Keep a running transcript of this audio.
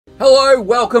Hello,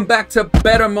 welcome back to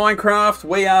Better Minecraft.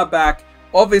 We are back.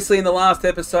 Obviously in the last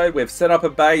episode we've set up a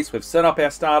base, we've set up our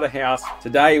starter house.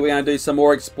 Today we're going to do some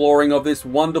more exploring of this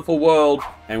wonderful world,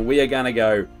 and we are going to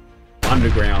go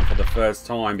underground for the first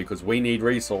time because we need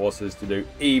resources to do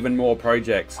even more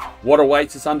projects. What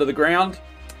awaits us under the ground?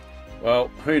 Well,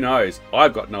 who knows?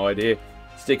 I've got no idea.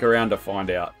 Stick around to find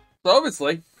out. So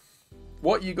obviously,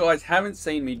 what you guys haven't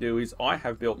seen me do is I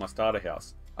have built my starter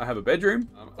house. I have a bedroom,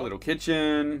 a little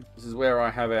kitchen. This is where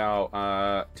I have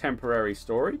our temporary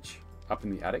storage up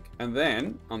in the attic. And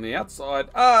then on the outside,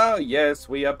 yes,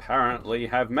 we apparently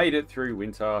have made it through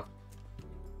winter.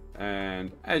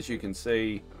 And as you can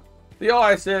see, the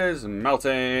ice is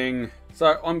melting.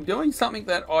 So I'm doing something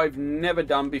that I've never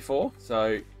done before.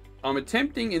 So I'm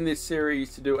attempting in this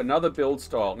series to do another build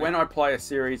style. When I play a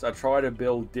series, I try to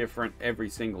build different every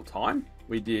single time.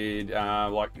 We did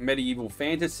like medieval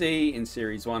fantasy in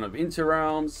series 1 of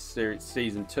Interrealms.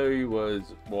 Season 2 was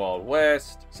Wild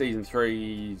West. Season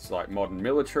 3 is like modern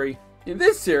military. In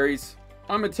this series,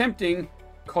 I'm attempting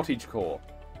cottagecore,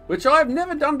 which I've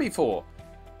never done before.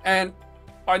 And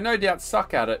I no doubt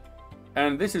suck at it.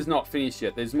 And this is not finished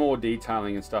yet. There's more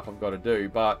detailing and stuff I've got to do,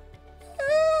 but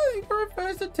for a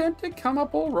first attempt to come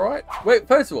up all right. Wait,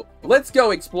 first of all, let's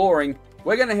go exploring.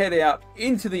 We're going to head out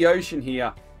into the ocean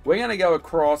here. We're going to go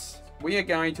across. We are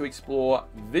going to explore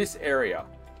this area.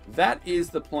 That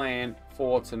is the plan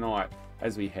for tonight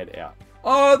as we head out.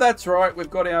 Oh, that's right.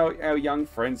 We've got our young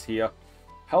friends here.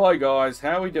 Hello, guys.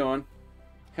 How are we doing?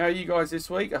 How are you guys this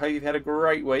week? I hope you've had a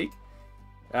great week.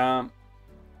 I'm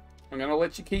going to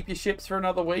let you keep your ships for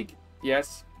another week.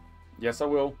 Yes. Yes, I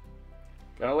will.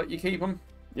 Going to let you keep them.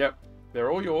 Yep. They're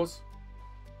all yours.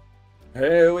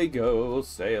 Here we go,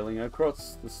 sailing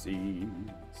across the sea,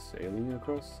 sailing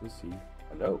across the sea.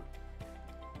 Hello.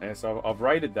 Yes, I've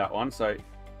rated that one, so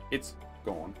it's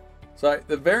gone. So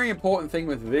the very important thing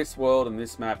with this world and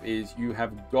this map is you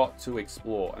have got to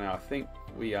explore. And I think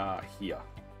we are here.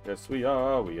 Yes, we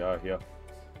are here.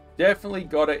 Definitely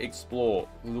got to explore.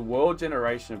 The world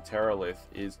generation of Terralith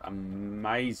is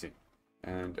amazing.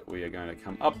 And we are going to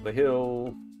come up the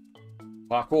hill.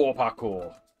 Parkour,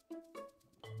 parkour.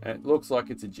 It looks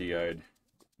like it's a geode.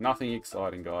 Nothing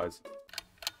exciting, guys.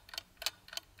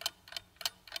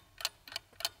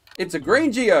 It's a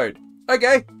green geode.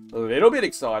 Okay, a little bit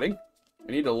exciting.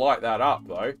 We need to light that up,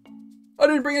 though. I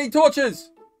didn't bring any torches.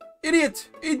 Idiot.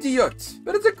 Idiot.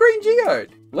 But it's a green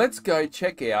geode. Let's go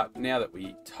check out, now that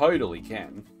we totally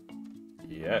can.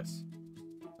 Yes.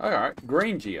 Alright,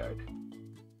 green geode.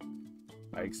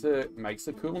 Makes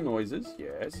the cool noises.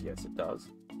 Yes, yes it does.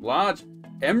 Large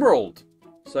emerald.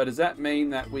 So does that mean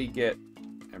that we get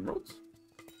emeralds?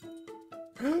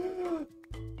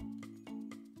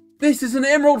 This is an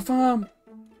emerald farm.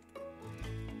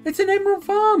 It's an emerald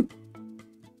farm.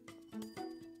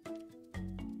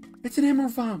 It's an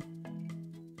emerald farm.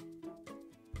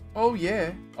 Oh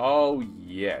yeah. Oh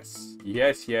yes.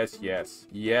 Yes, yes, yes.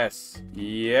 Yes.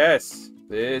 Yes.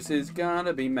 This is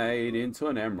gonna be made into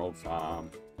an emerald farm.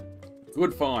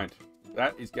 Good find.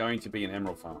 That is going to be an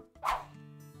emerald farm.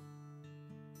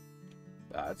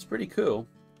 That's pretty cool.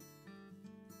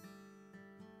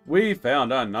 We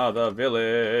found another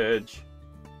village.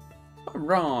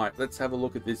 Alright, let's have a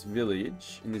look at this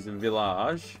village, in this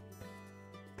village,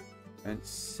 and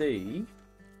see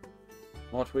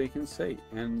what we can see.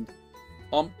 And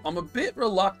I'm a bit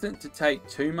reluctant to take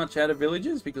too much out of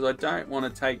villages because I don't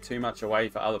want to take too much away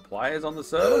for other players on the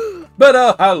server.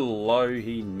 But hello,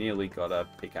 he nearly got a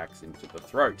pickaxe into the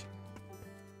throat.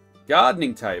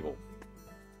 Gardening table.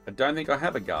 I don't think I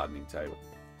have a gardening table.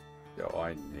 Do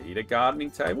I need a gardening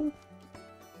table?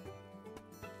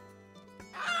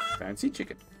 Fancy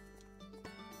chicken.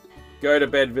 Go to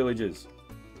bed, villagers.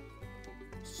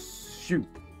 Shoot,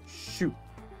 shoot,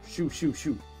 shoot, shoot,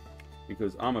 shoot.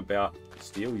 Because I'm about to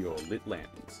steal your lit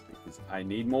lanterns. Because I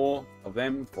need more of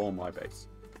them for my base.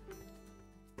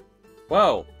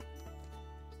 Well,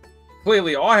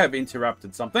 clearly I have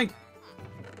interrupted something.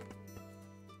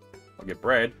 I'll get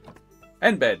bread.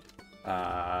 And bed.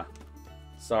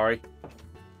 Sorry.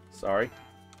 Sorry.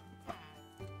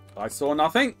 I saw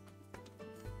nothing.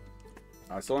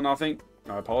 I saw nothing.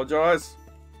 I apologize.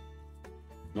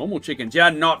 Normal chickens. Yeah,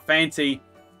 not fancy.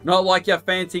 Not like your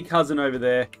fancy cousin over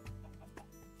there.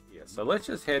 Yeah, so let's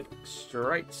just head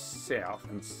straight south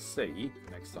and see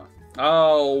next time.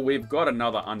 Oh, we've got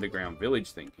another underground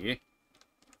village thing here.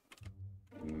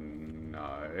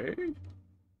 No.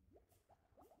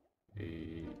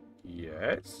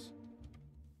 Yes.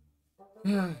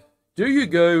 Do you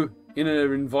go in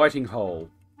an inviting hole?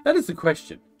 That is the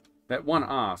question that one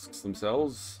asks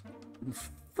themselves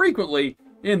frequently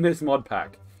in this mod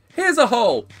pack. Here's a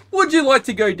hole. Would you like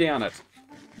to go down it?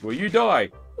 Will you die?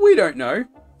 We don't know.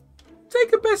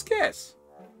 Take a best guess.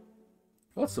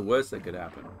 What's the worst that could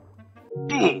happen?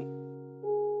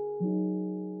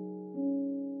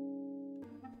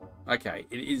 Okay,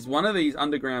 it is one of these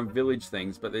underground village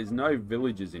things, but there's no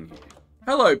villagers in here.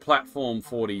 Hello, Platform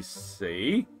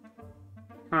 40C.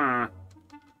 Huh.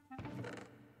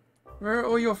 Where are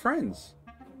all your friends?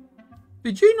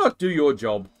 Did you not do your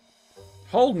job?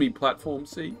 Hold me, Platform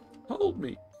C. Hold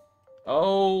me.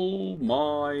 Oh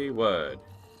my word.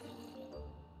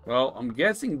 Well, I'm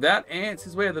guessing that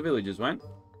answers where the villagers went.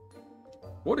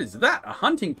 What is that? A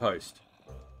hunting post.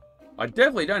 I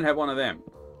definitely don't have one of them.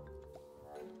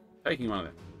 Taking one of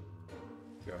them.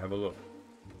 Go have a look.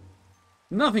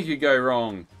 Nothing could go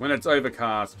wrong when it's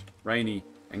overcast, rainy,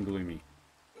 and gloomy.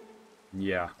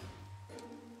 Yeah.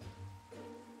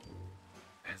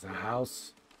 There's a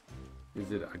house.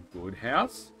 Is it a good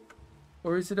house?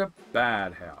 Or is it a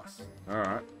bad house?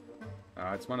 Alright.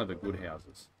 It's one of the good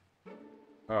houses.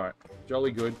 Alright.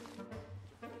 Jolly good.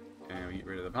 And we get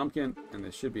rid of the pumpkin. And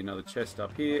there should be another chest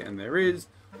up here. And there is.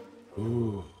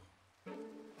 Ooh.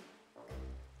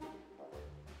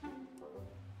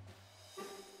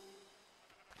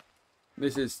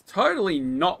 This is totally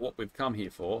not what we've come here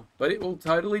for, but it will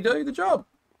totally do the job.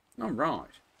 All right.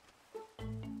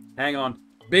 Hang on.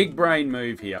 Big brain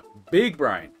move here. Big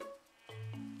brain.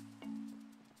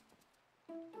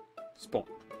 Spawn.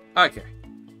 Okay.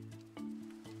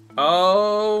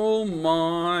 Oh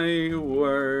my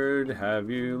word.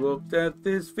 Have you looked at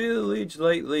this village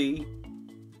lately?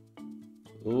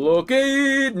 Look at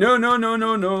it. No, no, no,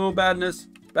 no, no. Badness.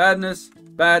 Badness.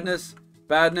 Badness.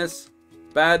 Badness.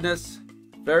 Badness.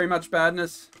 Very much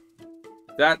badness.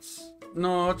 That's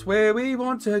not where we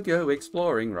want to go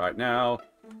exploring right now.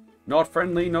 Not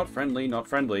friendly, not friendly, not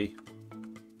friendly.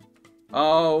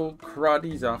 Oh, crud,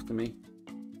 he's after me.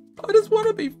 I just want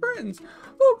to be friends.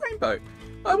 Oh, Rainbow,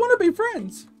 I want to be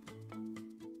friends.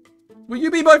 Will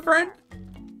you be my friend?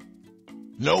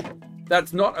 Nope.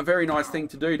 That's not a very nice thing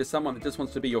to do to someone that just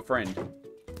wants to be your friend.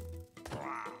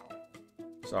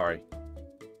 Sorry.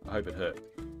 I hope it hurt.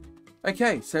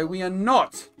 Okay, so we are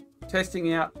not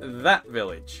testing out that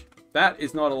village. That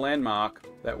is not a landmark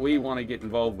that we want to get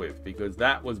involved with because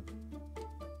that was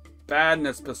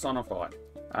badness personified.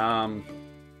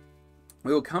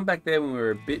 We will come back there when we're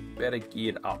a bit better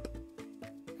geared up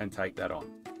and take that on.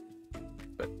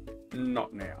 But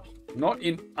not now. Not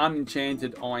in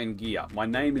unenchanted iron gear. My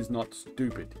name is not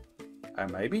stupid. I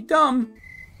may be dumb.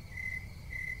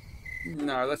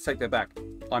 No, let's take that back.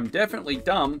 I'm definitely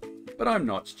dumb, but I'm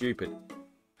not stupid.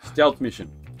 Stealth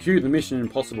mission. Cue the Mission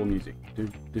Impossible music.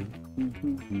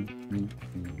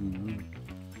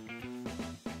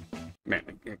 Man,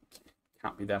 it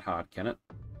can't be that hard, can it?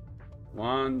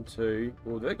 1, 2.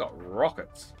 Oh, they've got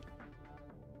rockets.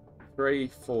 3,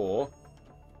 4.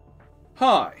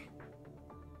 Hi.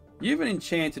 You've an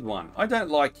enchanted one. I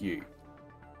don't like you.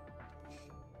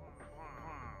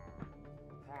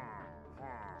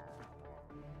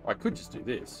 I could just do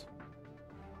this.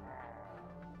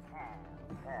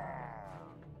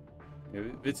 Yeah,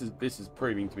 this is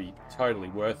proving to be totally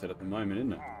worth it at the moment,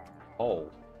 isn't it? Oh.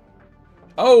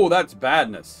 Oh, that's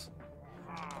badness.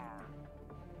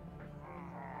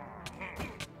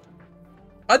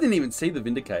 I didn't even see the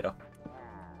Vindicator.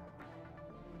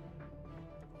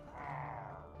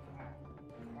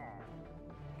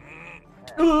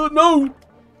 No!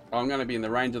 I'm going to be in the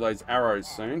range of those arrows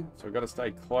soon, so we've got to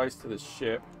stay close to the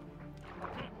ship.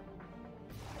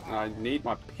 I need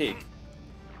my pick.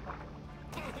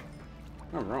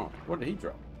 Alright, what did he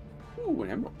drop? Ooh,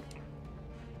 an emerald.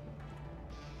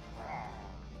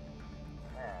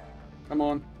 Come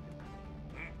on.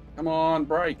 Come on,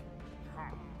 break.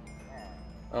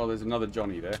 Oh, there's another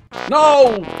Johnny there.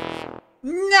 No!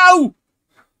 No!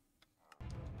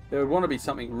 There would want to be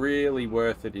something really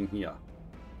worth it in here.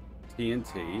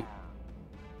 TNT.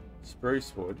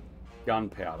 Spruce wood.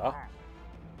 Gunpowder.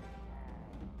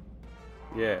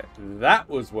 Yeah, that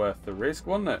was worth the risk,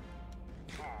 wasn't it?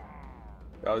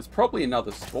 Oh, there's probably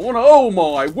another spawn. Oh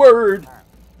my word!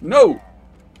 No!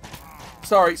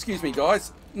 Sorry, excuse me,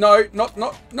 guys. No,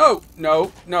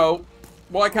 no.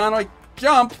 Why can't I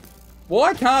jump?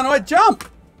 Why can't I jump?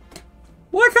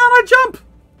 Why can't I jump?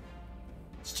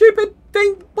 Stupid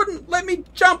thing wouldn't let me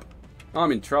jump.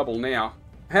 I'm in trouble now.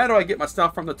 How do I get my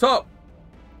stuff from the top?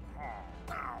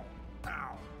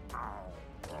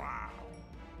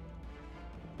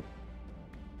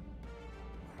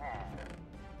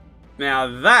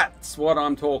 Now that's what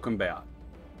I'm talking about.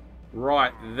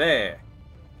 Right there.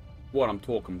 What I'm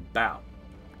talking about.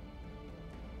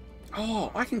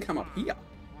 Oh, I can come up here.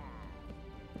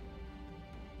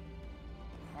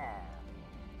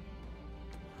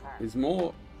 There's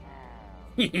more.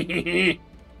 Hi.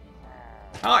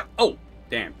 Oh,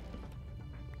 damn.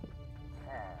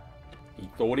 He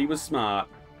thought he was smart.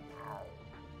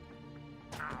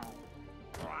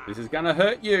 This is going to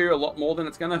hurt you a lot more than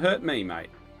it's going to hurt me, mate.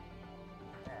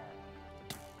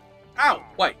 Ow!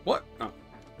 Wait, what? Oh,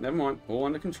 never mind. All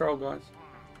under control, guys.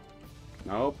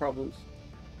 No problems.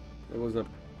 There was a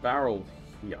barrel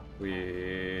here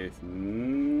with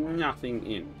nothing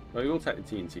in. But we'll take the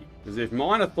TNT. Because if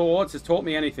minor thoughts has taught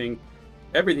me anything,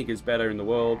 everything is better in the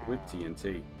world with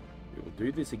TNT. We will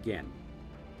do this again.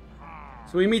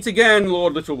 So we meet again,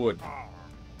 Lord Littlewood.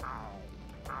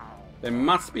 There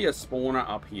must be a spawner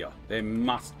up here. There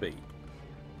must be.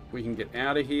 We can get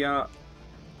out of here.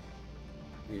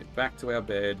 We get back to our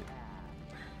bed.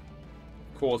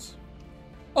 Of course.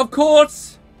 Of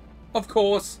course! Of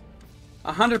course.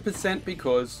 100%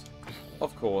 because.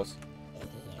 Of course.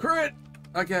 Crit!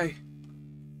 Okay.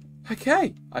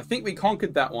 Okay. I think we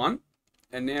conquered that one.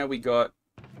 And now we got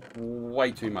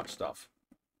way too much stuff.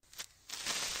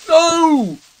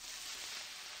 No!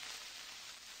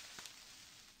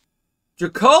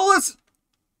 Dracolis!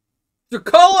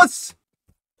 Dracolis!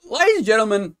 Ladies and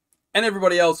gentlemen, and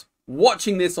everybody else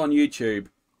watching this on YouTube,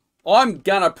 I'm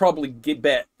gonna probably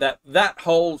bet that that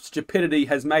whole stupidity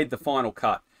has made the final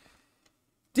cut.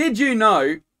 Did you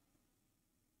know...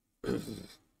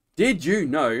 Did you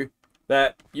know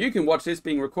that you can watch this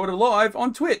being recorded live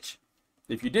on Twitch?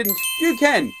 If you didn't, you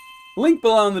can. Link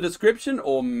below in the description,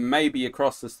 or maybe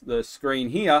across the screen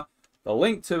here, the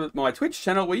link to my Twitch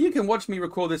channel where you can watch me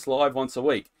record this live once a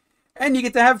week. And you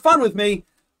get to have fun with me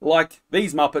like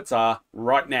these Muppets are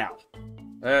right now.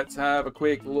 Let's have a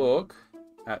quick look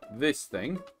at this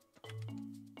thing.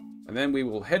 And then we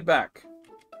will head back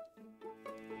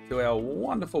to our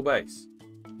wonderful base.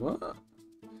 What?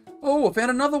 Oh, I found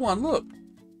another one, look.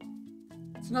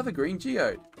 It's another green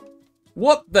geode.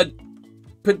 What the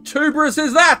Petuberous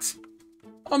is that?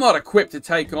 I'm not equipped to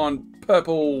take on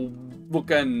purple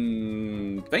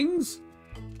looking things.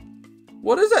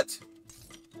 What is it?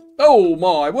 Oh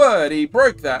my word, he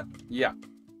broke that. Yeah.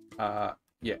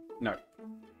 Yeah, no.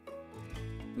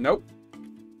 Nope.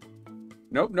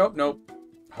 Nope, nope, nope.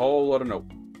 Whole lot of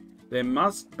nope. There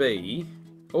must be...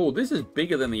 Oh, this is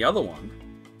bigger than the other one.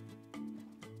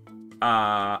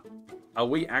 Are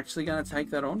we actually going to take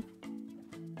that on?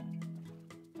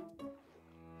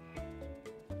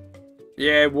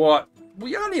 Yeah, what?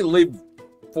 We only live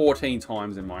 14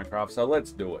 times in Minecraft, so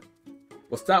let's do it.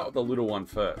 We'll start with the little one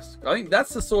first. I think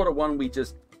that's the sort of one we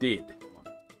just did.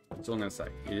 That's all I'm going to say.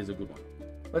 It is a good one.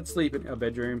 Let's sleep in our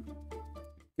bedroom.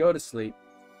 Go to sleep.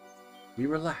 We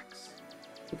relax.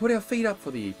 We put our feet up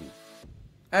for the evening.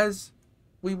 As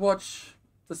we watch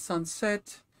the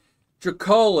sunset,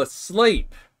 Dracola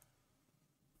sleep.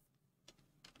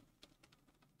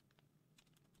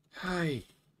 Hey.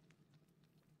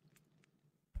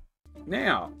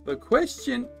 Now, the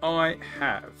question I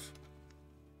have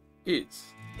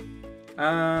is,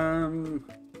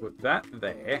 put that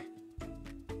there.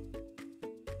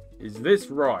 Is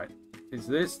this right? Is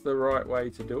this the right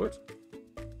way to do it?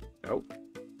 Nope.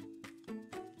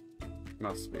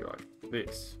 Must be like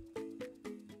this.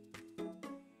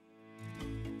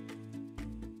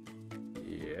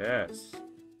 Yes.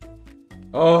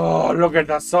 Oh, look at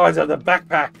the size of the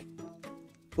backpack.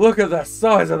 Look at the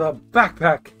size of the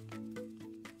backpack.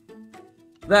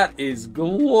 That is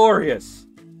glorious.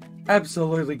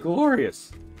 Absolutely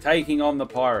glorious. Taking on the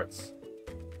pirates.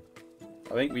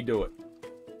 I think we do it.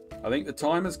 I think the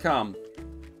time has come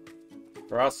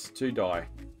for us to die.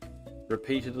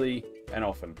 Repeatedly and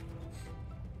often.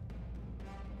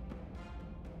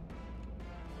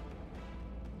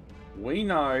 We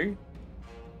know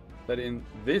that in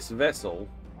this vessel,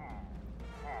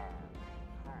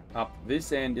 up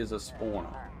this end is a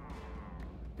spawner.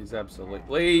 Is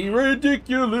absolutely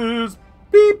ridiculous.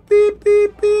 Beep, beep,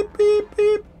 beep, beep, beep,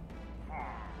 beep.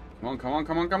 Come on, come on,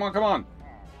 come on, come on, come on.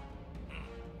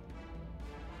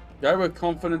 Go with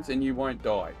confidence and you won't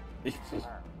die.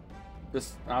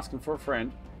 Just asking for a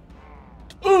friend.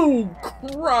 Ooh,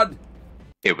 crud.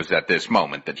 It was at this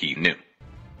moment that he knew.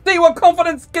 See what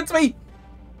confidence gets me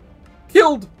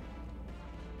killed.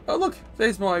 Oh look,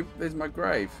 there's my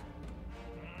grave.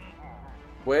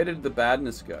 Where did the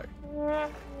badness go?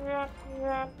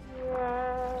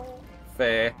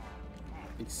 Fair.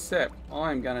 Except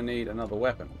I'm going to need another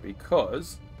weapon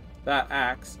because that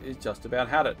axe is just about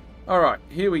had it. Alright,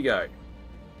 here we go.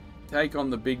 Take on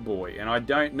the big boy. And I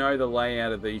don't know the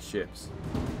layout of these ships.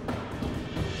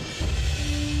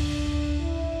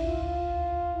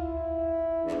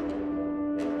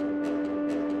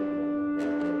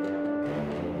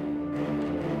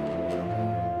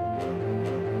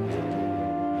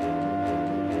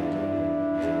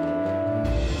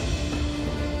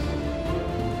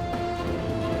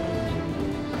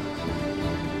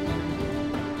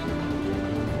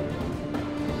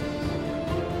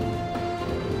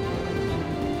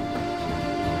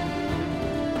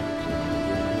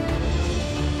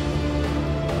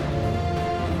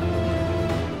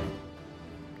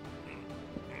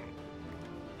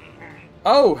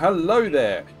 Oh, hello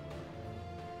there.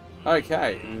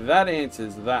 Okay, that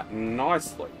answers that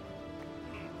nicely.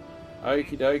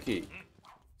 Okie dokie.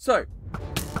 So,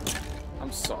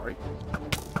 I'm sorry.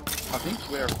 I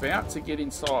think we're about to get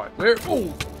inside.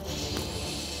 Oh,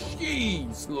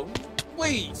 jeez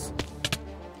Louise.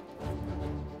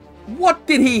 What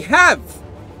did he have?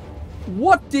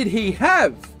 What did he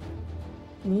have?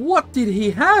 What did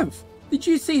he have? Did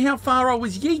you see how far I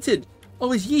was yeeted? I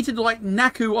was yeeted like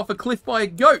Naku off a cliff by a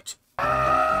goat.